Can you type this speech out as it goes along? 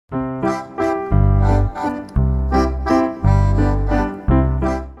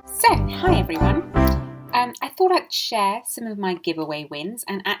I thought I'd share some of my giveaway wins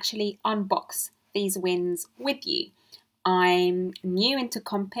and actually unbox these wins with you. I'm new into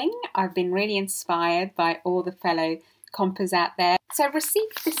comping. I've been really inspired by all the fellow compers out there. So I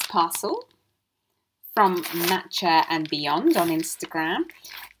received this parcel from Matcha and Beyond on Instagram.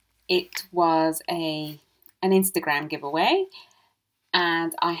 It was an Instagram giveaway,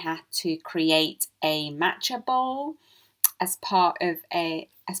 and I had to create a matcha bowl as part of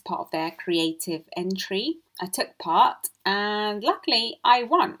their creative entry. I took part, and luckily I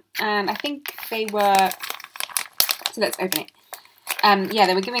won. And I think they were, so let's open it. Yeah,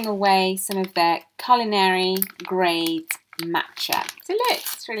 they were giving away some of their culinary grade matcha. So look,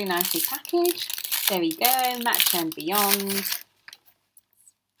 it's really nicely packaged. There we go, Matcha and Beyond.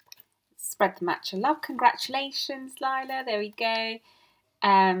 Spread the matcha love. Congratulations, Lila. There we go.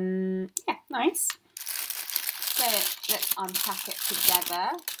 Yeah, nice. So let's unpack it together.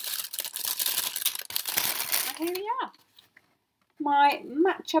 And here we are. My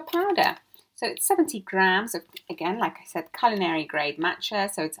matcha powder. So it's 70 grams of, again, like I said, culinary grade matcha.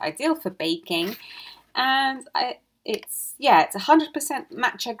 So it's ideal for baking. And it's 100%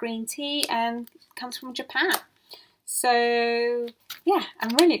 matcha green tea and comes from Japan. So yeah,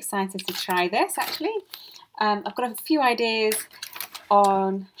 I'm really excited to try this actually. I've got a few ideas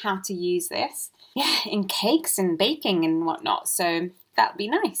on how to use this. Yeah, in cakes and baking and whatnot. So that'd be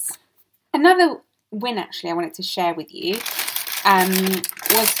nice. Another win actually I wanted to share with you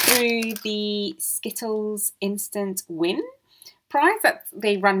was through the Skittles Instant Win prize that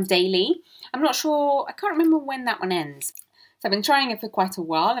they run daily. I'm not sure, I can't remember when that one ends. So I've been trying it for quite a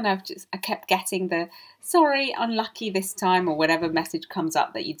while, and I kept getting the sorry, unlucky this time, or whatever message comes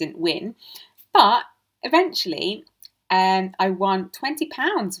up that you didn't win. But eventually I won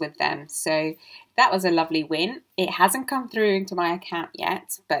 £20 with them. So that was a lovely win. It hasn't come through into my account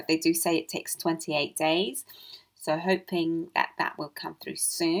yet, but they do say it takes 28 days. So hoping that that will come through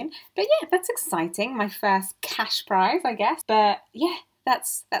soon. But yeah, that's exciting. My first cash prize, I guess. But yeah,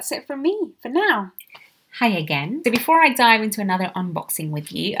 that's it from me for now. Hi again. So before I dive into another unboxing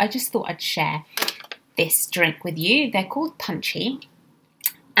with you, I just thought I'd share this drink with you. They're called Punchy.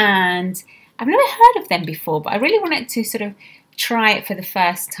 And I've never heard of them before, but I really wanted to sort of try it for the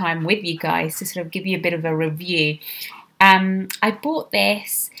first time with you guys to sort of give you a bit of a review. I bought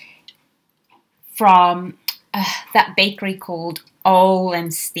this from that bakery called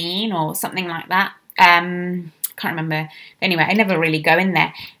Steen or something like that. Can't remember. Anyway, I never really go in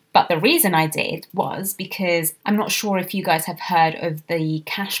there. But the reason I did was because I'm not sure if you guys have heard of the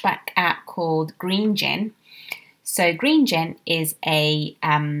cashback app called Green Gin. So Green Gin is a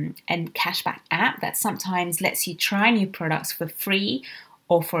cashback app that sometimes lets you try new products for free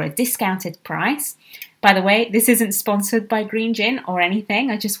or for a discounted price. By the way, this isn't sponsored by Green Gin or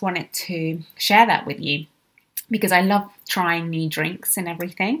anything. I just wanted to share that with you because I love trying new drinks and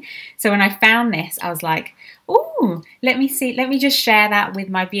everything. So when I found this, I was like, ooh, let me just share that with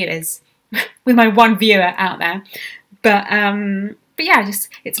my viewers, with my one viewer out there. But yeah,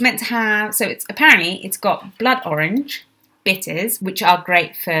 it's meant to have, so it's got blood orange, bitters, which are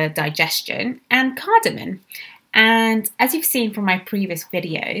great for digestion, and cardamom. And as you've seen from my previous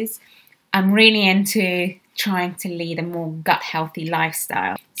videos, I'm really into trying to lead a more gut healthy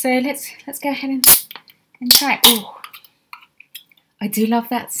lifestyle. So let's go ahead and try it. Ooh, I do love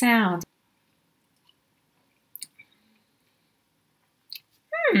that sound.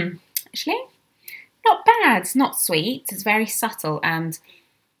 Actually, not bad. It's not sweet. It's very subtle, and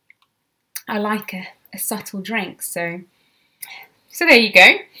I like a subtle drink. So there you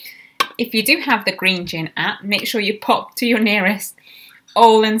go. If you do have the Green Gin app, make sure you pop to your nearest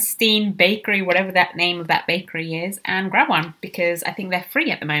Steen bakery, whatever that name of that bakery is, and grab one because I think they're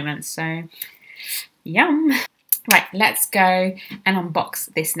free at the moment. So yum. Right, let's go and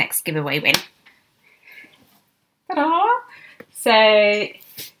unbox this next giveaway win. Ta-da! So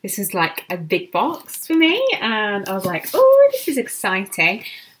this is like a big box for me, and I was like, oh, this is exciting.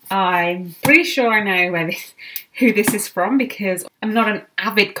 I'm pretty sure I know who this is from because I'm not an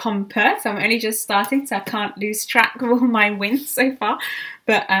avid comper, so I'm only just starting, so I can't lose track of all my wins so far.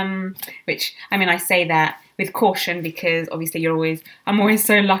 But which, I mean, I say that with caution because obviously I'm always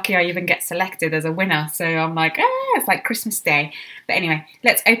so lucky I even get selected as a winner. So I'm like, it's like Christmas Day. But anyway,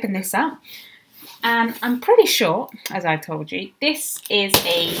 let's open this up. And I'm pretty sure, as I told you, this is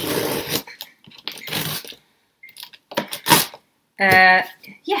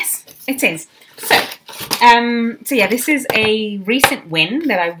yes, it is. So yeah, this is a recent win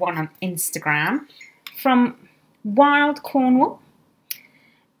that I won on Instagram from Wild Cornwall.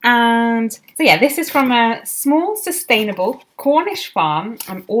 And so yeah, this is from a small, sustainable Cornish farm.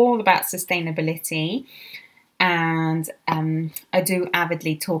 I'm all about sustainability. and I do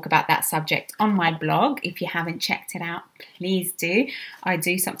avidly talk about that subject on my blog. If you haven't checked it out, please do. I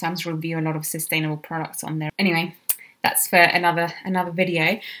do sometimes review a lot of sustainable products on there. Anyway, that's for another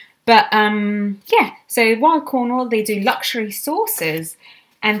video. But yeah, so Wild Cornwall, they do luxury sauces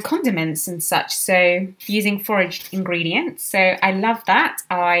and condiments and such, so using foraged ingredients. So I love that.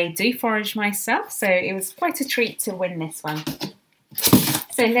 I do forage myself, so it was quite a treat to win this one.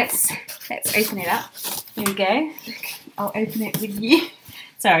 So let's open it up. Here we go. I'll open it with you.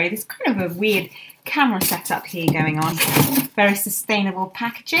 Sorry, there's kind of a weird camera setup here going on. Very sustainable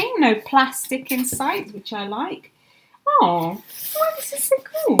packaging, no plastic in sight, which I like. Oh, this is so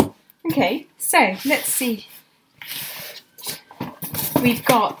cool. Okay, so let's see. We've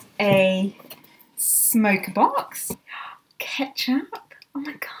got a smoker box, ketchup. Oh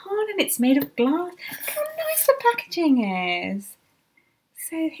my god, and it's made of glass. Look how nice the packaging is.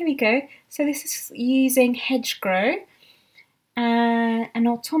 So here we go. So this is using hedgerow, an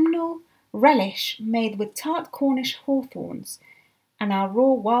autumnal relish made with tart Cornish hawthorns and our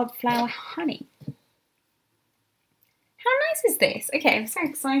raw wildflower honey. How nice is this? Okay, I'm so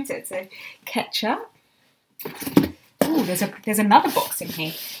excited. So ketchup. Oh, there's another box in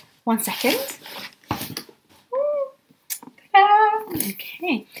here. 1 second.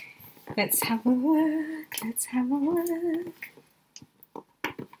 Okay, let's have a look. Let's have a look.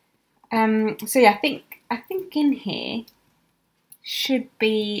 So yeah, I think in here should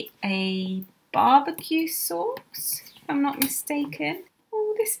be a barbecue sauce, if I'm not mistaken.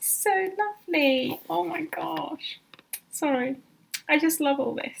 Oh, this is so lovely. Oh my gosh. Sorry, I just love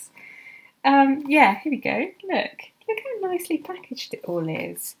all this. Yeah, here we go. Look how nicely packaged it all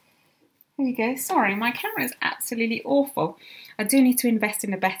is. Here we go. Sorry, my camera is absolutely awful. I do need to invest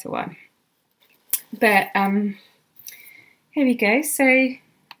in a better one. But here we go. So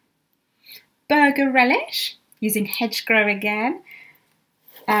burger relish using hedgerow again.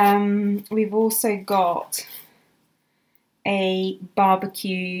 We've also got a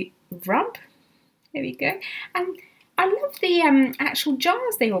barbecue rub. There we go. And I love the actual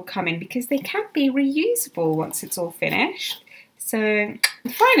jars they all come in, because they can be reusable once it's all finished. So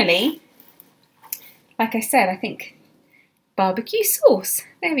finally, like I said, I think barbecue sauce.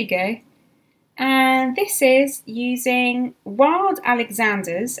 There we go. And this is using wild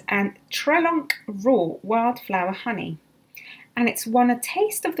Alexanders and Trelonc raw wildflower honey. And it's won a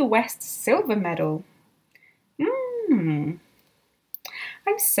Taste of the West silver medal. I'm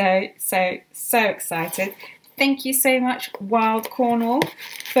so excited. Thank you so much, Wild Cornwall,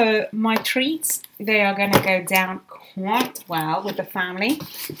 for my treats. They are going to go down quite well with the family.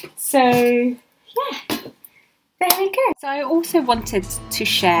 So, yeah, there we go. So I also wanted to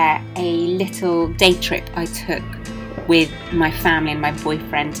share a little day trip I took with my family and my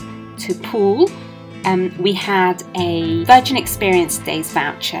boyfriend to Poole. We had a Virgin Experience Days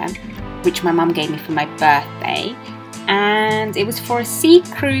voucher, which my mum gave me for my birthday. And it was for a sea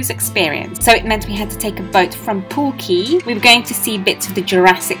cruise experience. So it meant we had to take a boat from Poole Quay. We were going to see bits of the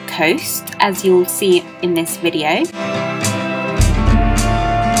Jurassic Coast, as you'll see in this video.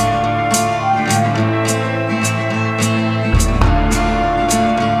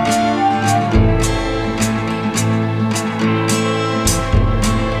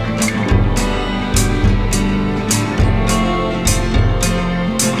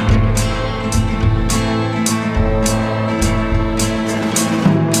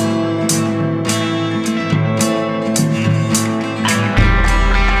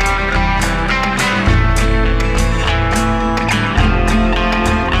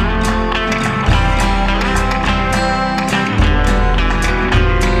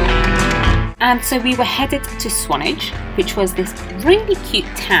 And so we were headed to Swanage, which was this really cute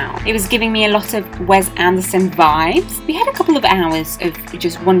town. It was giving me a lot of Wes Anderson vibes. We had a couple of hours of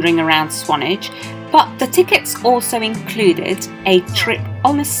just wandering around Swanage, but the tickets also included a trip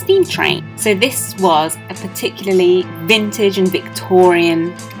on a steam train. So this was a particularly vintage and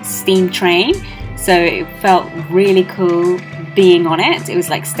Victorian steam train. So it felt really cool being on it. It was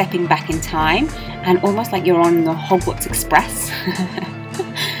like stepping back in time and almost like you're on the Hogwarts Express.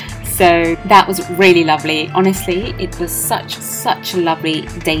 So that was really lovely. Honestly, it was such a lovely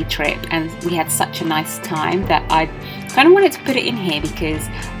day trip, and we had such a nice time that I kind of wanted to put it in here because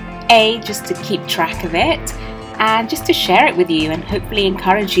A, just to keep track of it and just to share it with you and hopefully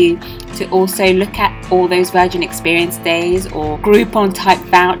encourage you to also look at all those Virgin Experience Days or Groupon type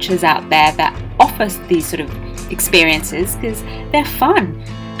vouchers out there that offer these sort of experiences, because they're fun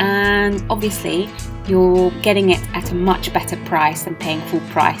and obviously you're getting it at a much better price than paying full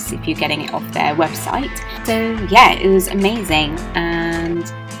price if you're getting it off their website. So yeah, it was amazing and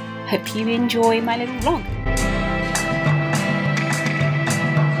hope you enjoy my little vlog.